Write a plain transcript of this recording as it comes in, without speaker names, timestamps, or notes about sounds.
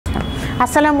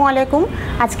আসসালামু আলাইকুম।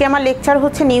 আজকে আমার লেকচার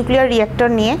হচ্ছে নিউক্লিয়ার রিঅ্যাক্টর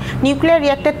নিয়ে। নিউক্লিয়ার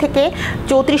রিঅ্যাক্টর থেকে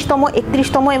 34তম,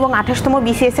 31তম এবং 28তম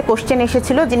বিসিএসে কোশ্চেন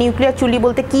এসেছিল যে নিউক্লিয়ার চুল্লি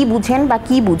বলতে কি বুঝেন বা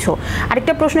কি বুঝো।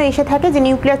 আরেকটা প্রশ্ন এসে থাকে যে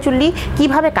নিউক্লিয়ার চুল্লি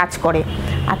কিভাবে কাজ করে।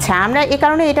 আচ্ছা, আমরা এ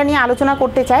কারণে এটা নিয়ে আলোচনা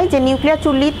করতে চাই যে নিউক্লিয়ার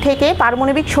চুল্লির থেকে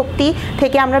পারমাণবিক শক্তি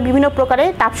থেকে আমরা বিভিন্ন প্রকারের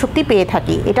তাপশক্তি পেয়ে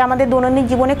থাকি। এটা আমাদের দৈনন্দিন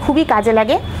জীবনে খুবই কাজে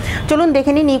লাগে। চলুন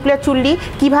দেখে নিই নিউক্লিয়ার চুল্লি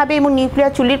কিভাবে এবং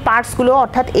নিউক্লিয়ার চুল্লির পার্টসগুলো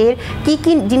অর্থাৎ এর কি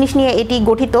কি জিনিস নিয়ে এটি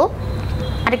গঠিত।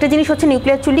 আরেকটা জিনিস হচ্ছে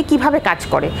নিউক্লিয়ার চুল্লি কিভাবে কাজ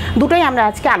করে। দুটোই আমরা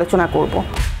আজকে আলোচনা করব।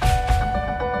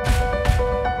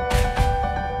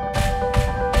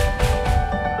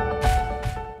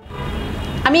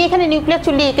 আমি এখানে নিউক্লিয়ার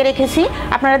চুল্লি এঁকে রেখেছি,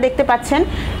 আপনারা দেখতে পাচ্ছেন।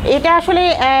 এটা আসলে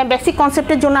বেসিক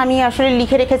কনসেপ্টের জন্য আমি আসলে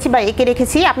লিখে রেখেছি বা এঁকে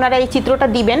রেখেছি। আপনারা এই চিত্রটা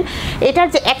দিবেন। এটার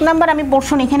যে 1 নাম্বার আমি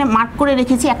পোর্শন এখানে মার্ক করে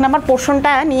রেখেছি, 1 নাম্বার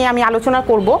পোর্শনটা নিয়ে আমি আলোচনা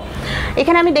করব।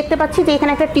 এখানে আমি দেখতে পাচ্ছি যে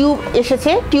এখানে একটা টিউব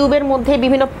এসেছে, টিউবের মধ্যে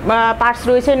বিভিন্ন পার্টস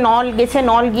রয়েছে। নল গেছে,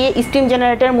 নল গিয়ে স্টিম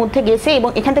জেনারেটরের মধ্যে গেছে এবং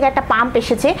এখান থেকে একটা পাম্প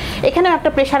এসেছে। এখানেও একটা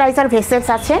প্রেশারাইজার ভেসেলস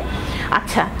আছে।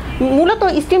 আচ্ছা, মূলত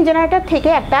স্টিম জেনারেটর থেকে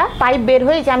একটা পাইপ বের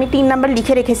হয়ে যে আমি 3 নাম্বার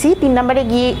লিখে রেখেছি, 3 নাম্বারে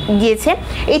গিয়েছে।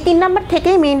 এই 3 নাম্বার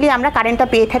থেকেই মেইনলি আমরা কারেন্টটা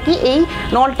পেয়ে থাকি। এই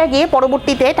নলটা গিয়ে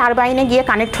পরবর্তীতে টারবাইনে গিয়ে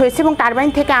কানেক্ট হয়েছে এবং টারবাইন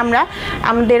থেকে আমরা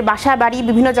আমাদের বাসা বাড়ি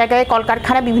বিভিন্ন জায়গায়,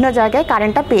 কলকারখানা বিভিন্ন জায়গায়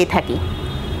কারেন্টটা পেয়ে থাকি।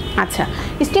 আচ্ছা,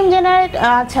 স্টিম জেনারেট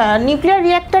নিউক্লিয়ার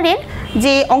রিঅ্যাক্টরের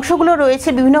যে অংশগুলো রয়েছে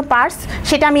বিভিন্ন পার্টস,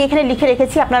 সেটা আমি এখানে লিখে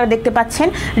রেখেছি, আপনারা দেখতে পাচ্ছেন।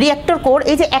 রিঅ্যাক্টর কোর,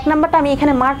 এই যে 1 নাম্বারটা আমি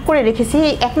এখানে মার্ক করে রেখেছি,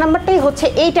 এই 1 নাম্বারটাই হচ্ছে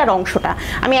এইটার অংশটা।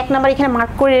 আমি 1 নাম্বার এখানে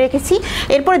মার্ক করে রেখেছি।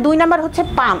 এরপরে 2 নাম্বার হচ্ছে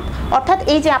পাম্প, অর্থাৎ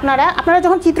এই যে আপনারা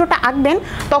যখন চিত্রটা আঁকবেন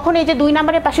তখন এই যে 2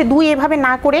 নাম্বারের পাশে 2 এভাবে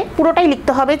না করে পুরোটাই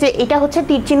লিখতে হবে যে এটা হচ্ছে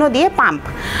তীর চিহ্ন দিয়ে পাম্প।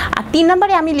 আর 3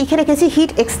 নাম্বারে আমি লিখে রেখেছি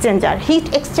হিট এক্সচেঞ্জার। হিট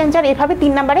এক্সচেঞ্জার এভাবে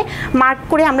 3 নাম্বারে মার্ক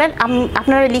করে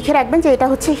আপনারা লিখে রাখবেন যে এটা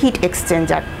হচ্ছে হিট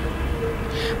এক্সচেঞ্জার।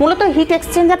 মূলত হিট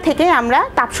এক্সচেঞ্জার থেকে আমরা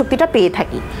তাপশক্তিটা পেয়ে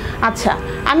থাকি। আচ্ছা,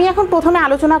 আমি এখন প্রথমে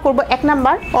আলোচনা করব 1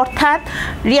 নাম্বার অর্থাৎ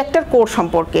রিঅ্যাক্টর কোর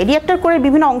সম্পর্কে। রিঅ্যাক্টর কোরের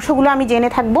বিভিন্ন অংশগুলো আমি জেনে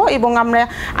থাকবো এবং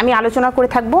আমি আলোচনা করে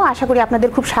থাকবো। আশা করি আপনাদের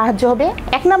খুব সাহায্য হবে।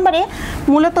 1 নাম্বারে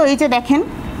মূলত এই যে দেখেন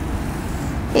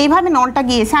এইভাবে নলটা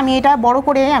গিয়েছে, আমি এটা বড়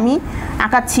করে আমি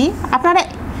আঁকাচ্ছি। আপনারা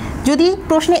যদি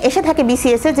প্রশ্নে এসে থাকে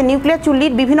বিসিএসে যে নিউক্লিয়ার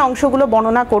চুল্লির বিভিন্ন অংশগুলো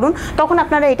বর্ণনা করুন, তখন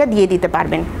আপনারা এটা দিয়ে দিতে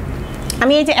পারবেন।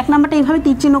 আমি এই যে 1 নাম্বারটা এইভাবে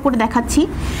তীর চিহ্ন করে দেখাচ্ছি।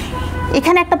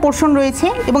 এখানে একটা পোর্শন রয়েছে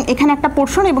এবং এখানে একটা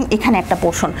পোর্শন এবং এখানে একটা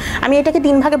পোর্শন। আমি এটাকে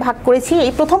 3 ভাগে ভাগ করেছি।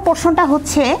 এই প্রথম পোর্শনটা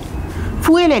হচ্ছে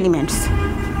ফুয়েল এলিমেন্টস,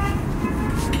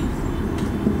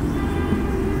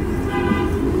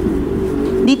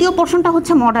 দ্বিতীয় পোর্শনটা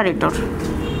হচ্ছে মডারেটর,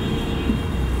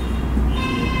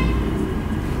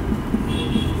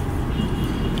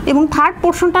 এবং থার্ড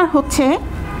পোর্শনটা হচ্ছে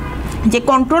যে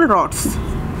কন্ট্রোল রডস।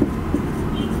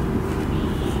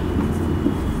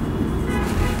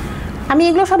 আমি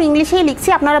এগুলো সব ইংলিশেই লিখছি,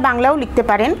 আপনারা বাংলাও লিখতে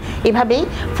পারেন এভাবেই।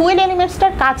 ফুয়েল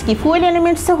এলিমেন্টসটার কাজ কি? ফুয়েল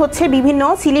এলিমেন্টসে হচ্ছে বিভিন্ন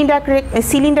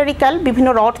সিলিন্ডারিক্যাল বিভিন্ন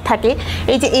রড থাকে।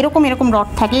 এই যে এরকম রড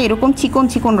থাকে, এরকম চিকন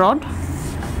চিকন রড।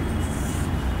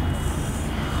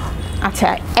 আচ্ছা,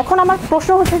 এখন আমার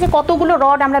প্রশ্ন হচ্ছে যে কতগুলো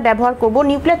রড আমরা ব্যবহার করব।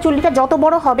 নিউক্লিয়ার চুল্লিটা যত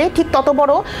বড় হবে ঠিক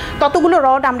ততগুলো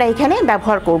রড আমরা এখানে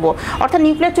ব্যবহার করব। অর্থাৎ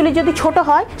নিউক্লিয়ার চুল্লি যদি ছোট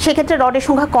হয় সেক্ষেত্রে রডের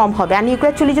সংখ্যা কম হবে, আর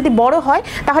নিউক্লিয়ার চুল্লি যদি বড় হয়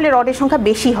তাহলে রডের সংখ্যা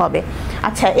বেশি হবে।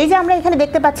 আচ্ছা, এই যে আমরা এখানে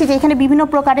দেখতে পাচ্ছি যে এখানে বিভিন্ন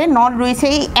প্রকারের নল রয়েছে।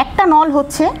 এই একটা নল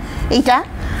হচ্ছে এইটা।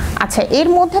 আচ্ছা, এর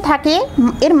মধ্যে থাকে,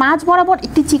 এর মাঝ বরাবর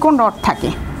একটি চিকন রড থাকে,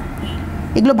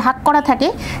 এগুলো ভাগ করা থাকে।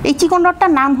 এই চিকন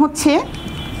রডটার নাম হচ্ছে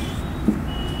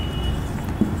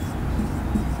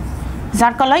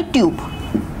জার্কালয়েড টিউব।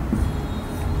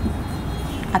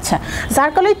 আচ্ছা,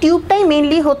 জার্কালয়েড টিউবটাই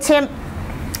মেইনলি হচ্ছে,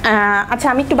 আচ্ছা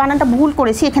আমি একটু বানানটা ভুল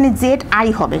করেছি, এখানে ZI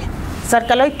হবে,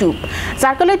 জার্কালয়েড টিউব।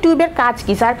 জার্কালয়েড টিউবের কাজ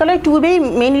কি? জার্কালয়েড টিউবেই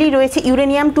মেইনলি রয়েছে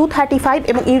ইউরেনিয়াম 235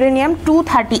 এবং ইউরেনিয়াম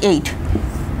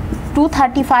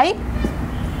 235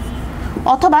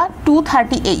 অথবা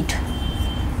 238।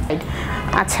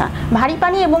 আচ্ছা, ভারী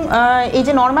পানি এবং এই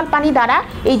যে নর্মাল পানি দ্বারা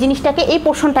এই জিনিসটাকে, এই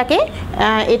পোর্শনটাকে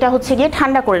এটা হচ্ছে গিয়ে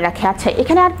ঠান্ডা করে রাখে। আচ্ছা,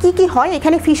 এখানে আর কি হয়?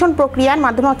 এখানে ফিশন প্রক্রিয়ার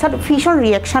মাধ্যমে অর্থাৎ ফিশন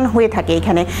রিঅ্যাকশন হয়ে থাকে।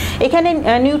 এখানে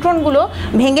নিউট্রনগুলো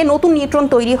ভেঙে নতুন নিউট্রন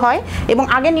তৈরি হয় এবং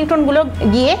আগের নিউট্রনগুলো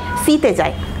গিয়ে সিতে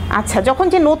যায়। আচ্ছা, যখন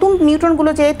যে নতুন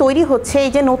নিউট্রনগুলো যে তৈরি হচ্ছে,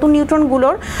 এই যে নতুন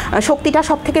নিউট্রনগুলোর শক্তিটা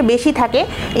সব থেকে বেশি থাকে।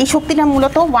 এই শক্তিটা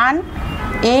মূলত 1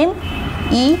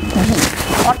 MeV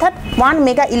অর্থাৎ 1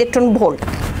 মেগা ইলেকট্রন ভোল্ট।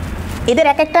 এদের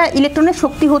একটা ইলেকট্রনের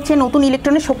শক্তি হচ্ছে, নতুন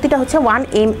ইলেকট্রনের শক্তিটা হচ্ছে 1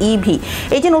 MeV।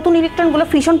 এই যে নতুন ইলেকট্রনগুলো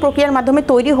ফিশন প্রক্রিয়ার মাধ্যমে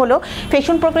তৈরি হলো,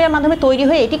 ফিশন প্রক্রিয়ার মাধ্যমে তৈরি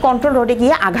হয়ে এটি কন্ট্রোল রডে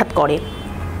গিয়ে আঘাত করে।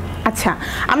 আচ্ছা,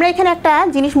 আমরা এখানে একটা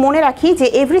জিনিস মনে রাখি যে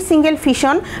every single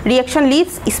fission reaction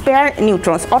leaves spare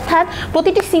নিউট্রনস, অর্থাৎ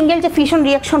প্রতিটি সিঙ্গেল যে ফিশন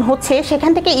রিঅ্যাকশন হচ্ছে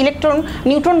সেখান থেকে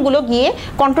নিউট্রনগুলো গিয়ে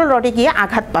কন্ট্রোল রডে গিয়ে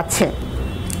আঘাত পাচ্ছে।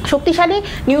 শক্তিশালী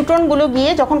নিউট্রনগুলো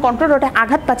গিয়ে যখন কন্ট্রোল রডে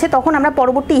আঘাত পাচ্ছে তখন আমরা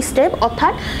পরবর্তী স্টেপ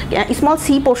অর্থাৎ স্মল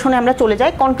সি পোর্শনে আমরা চলে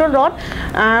যাই।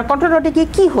 কন্ট্রোল রডে গিয়ে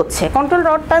কী হচ্ছে, কন্ট্রোল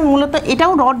রডটা মূলত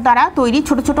এটাও রড দ্বারা তৈরি,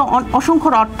 ছোট ছোট অসংখ্য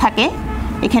রড থাকে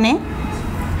এখানে।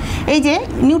 এই যে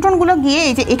নিউট্রনগুলো গিয়ে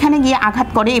এই যে এখানে গিয়ে আঘাত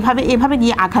করে, এভাবে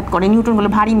গিয়ে আঘাত করে নিউট্রনগুলো,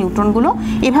 ভারী নিউট্রনগুলো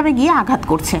এভাবে গিয়ে আঘাত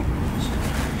করছে।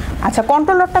 আচ্ছা,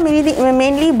 কন্ট্রোল রডটা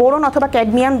মেইনলি বোরন অথবা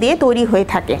ক্যাডমিয়াম দিয়ে তৈরি হয়ে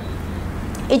থাকে।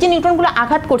 এই যে নিউট্রনগুলো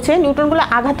আঘাত করছে, নিউট্রনগুলো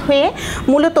আঘাত হয়ে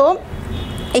মূলত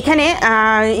এখানে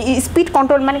স্পিড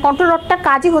কন্ট্রোল, মানে কন্ট্রোল রডটার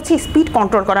কাজই হচ্ছে স্পিড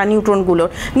কন্ট্রোল করা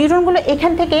নিউট্রনগুলো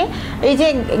এখান থেকে এই যে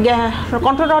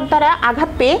কন্ট্রোল রড দ্বারা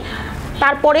আঘাত পেয়ে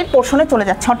তারপরের পোর্শনে চলে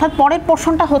যাচ্ছে। অর্থাৎ পরের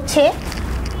পোর্শনটা হচ্ছে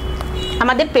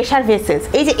আমাদের প্রেশার ভেসেলস।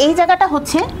 এই যে এই জায়গাটা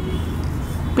হচ্ছে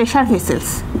প্রেশার ভেসেলস।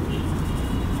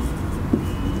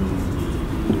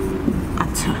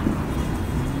 আচ্ছা,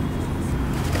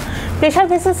 প্রেশার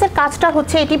ভেসেলসের কাজটা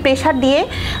হচ্ছে এটি প্রেশার দিয়ে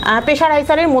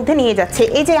প্রেশারাইজারের মধ্যে নিয়ে যাচ্ছে।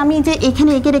 এই যে আমি যে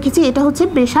এখানে এঁকে রেখেছি এটা হচ্ছে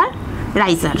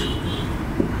প্রেশারাইজার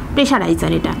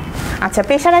এটা। আচ্ছা,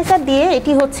 প্রেশারাইজার দিয়ে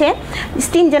এটি হচ্ছে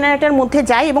স্টিম জেনারেটরের মধ্যে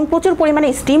যায় এবং প্রচুর পরিমাণে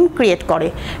স্টিম ক্রিয়েট করে।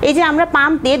 এই যে আমরা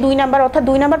পাম্প দিয়ে 2 নাম্বার অর্থাৎ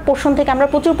 2 নাম্বার পোর্শন থেকে আমরা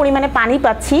প্রচুর পরিমাণে পানি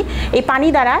পাচ্ছি। এই পানি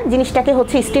দ্বারা জিনিসটাকে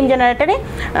হচ্ছে স্টিম জেনারেটরে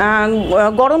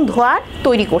গরম ধোঁয়া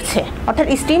তৈরি করছে, অর্থাৎ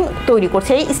স্টিম তৈরি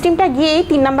করছে। এই স্টিমটা গিয়ে এই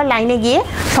 3 নাম্বার লাইনে গিয়ে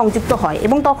সংযুক্ত হয়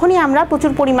এবং তখনই আমরা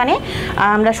প্রচুর পরিমাণে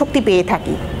আমরা শক্তি পেয়ে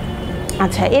থাকি।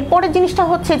 আচ্ছা, এরপরের জিনিসটা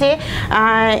হচ্ছে যে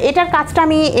এটার কাজটা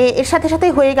আমি এর সাথে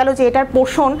সাথেই হয়ে গেল যে এটার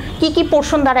পোর্শন কি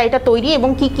পোর্শন দ্বারা এটা তৈরি এবং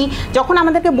কি যখন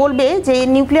আমাদেরকে বলবে যে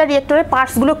নিউক্লিয়ার রিঅ্যাক্টরের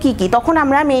পার্টসগুলো কি তখন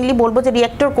আমরা মেইনলি বলবো যে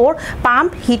reactor core,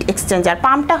 pump, hit exchanger.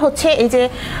 পাম্পটা হচ্ছে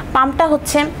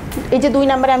এই যে 2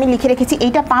 নম্বরে আমি লিখে রেখেছি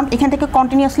এইটা পাম্প, এখান থেকে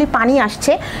কন্টিনিউয়াসলি পানি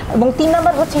আসছে। এবং 3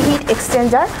 নম্বর হচ্ছে হিট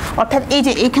এক্সচেঞ্জার, অর্থাৎ এই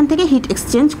যে এখান থেকে হিট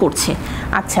এক্সচেঞ্জ করছে।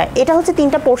 আচ্ছা, এটা হচ্ছে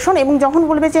 3টা পোর্শন। এবং যখন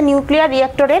বলবে যে নিউক্লিয়ার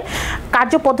রিঅ্যাক্টরের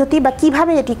কার্যপদ্ধতি বা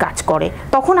কিভাবে এটি কাজ করে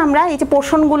তখন আমরা এই যে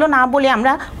পোর্শনগুলো না বলে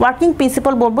আমরা ওয়ার্কিং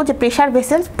প্রিন্সিপাল বলবো যে প্রেশার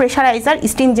ভেসেলস, প্রেশারাইজার,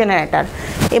 স্টিম জেনারেটর।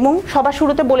 এবং সবার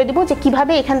শুরুতে বলে দিব যে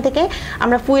কিভাবে এখান থেকে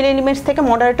আমরা ফুয়েল এলিমেন্টস থেকে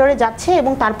মডারেটরে যাচ্ছে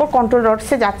এবং তারপর কন্ট্রোল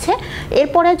রডসে যাচ্ছে,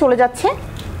 এরপরে চলে যাচ্ছে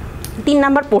 3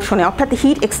 নাম্বার পোর্শনে অর্থাৎ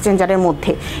হিট এক্সচেঞ্জারের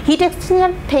মধ্যে। হিট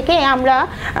এক্সচেঞ্জার থেকে আমরা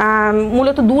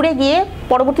মূলত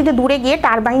পরবর্তীতে দূরে গিয়ে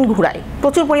টারবাইন ঘুরাই।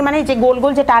 প্রচুর পরিমাণে যে গোল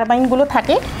গোল যে টারবাইনগুলো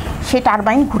থাকে সেই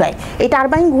টারবাইন ঘুরাই। এই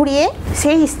টারবাইন ঘুরিয়ে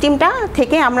সেই স্টিমটা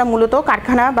থেকে আমরা মূলত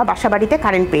কারখানা বা বাসাবাড়িতে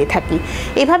কারেন্ট পেয়ে থাকি।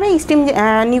 এভাবেই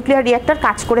নিউক্লিয়ার রিঅ্যাক্টর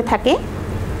কাজ করে থাকে।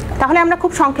 তাহলে আমরা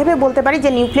খুব সংক্ষেপে বলতে পারি যে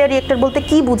নিউক্লিয়ার রিঅ্যাক্টর বলতে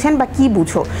কি বুঝেন বা কি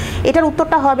বুঝো। এটার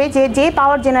উত্তরটা হবে যে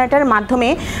পাওয়ার জেনারেটরের মাধ্যমে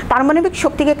পারমাণবিক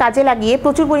শক্তিকে কাজে লাগিয়ে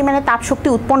প্রচুর পরিমাণে তাপশক্তি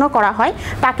উৎপন্ন করা হয়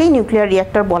তাকেই নিউক্লিয়ার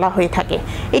রিঅ্যাক্টর বলা হয়ে থাকে।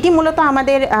 এটি মূলত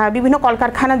আমাদের বিভিন্ন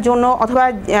কলকারখানার জন্য অথবা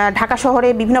ঢাকা শহরে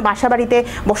বিভিন্ন বাসাবাড়িতে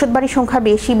বসতবাড়ির সংখ্যা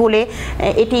বেশি বলে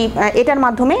এটার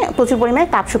মাধ্যমে প্রচুর পরিমাণে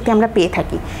তাপশক্তি আমরা পেয়ে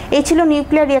থাকি। এই ছিল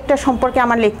নিউক্লিয়ার রিঅ্যাক্টর সম্পর্কে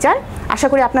আমার লেকচার। আশা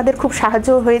করি আপনাদের খুব সাহায্য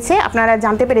হয়েছে, আপনারা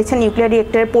জানতে পেরেছেন নিউক্লিয়ার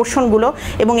রিঅ্যাক্টরের পোর্শনগুলো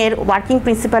এবং এর ওয়ার্কিং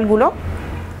প্রিন্সিপালগুলো।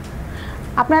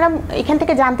 আপনারা এখান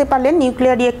থেকে জানতে পারলেন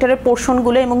নিউক্লিয়ার রিঅ্যাক্টরের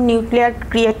পোর্শনগুলো এবং নিউক্লিয়ার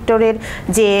রিঅ্যাক্টরের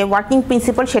যে ওয়ার্কিং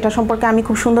প্রিন্সিপাল সেটা সম্পর্কে আমি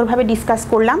খুব সুন্দরভাবে ডিসকাস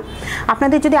করলাম।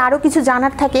 আপনাদের যদি আরও কিছু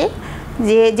জানার থাকে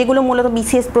যেগুলো মূলত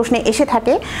বিসিএস প্রশ্নে এসে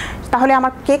থাকে তাহলে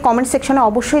আমাকে কমেন্ট সেকশনে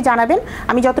অবশ্যই জানাবেন,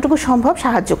 আমি যতটুকু সম্ভব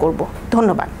সাহায্য করব।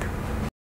 ধন্যবাদ।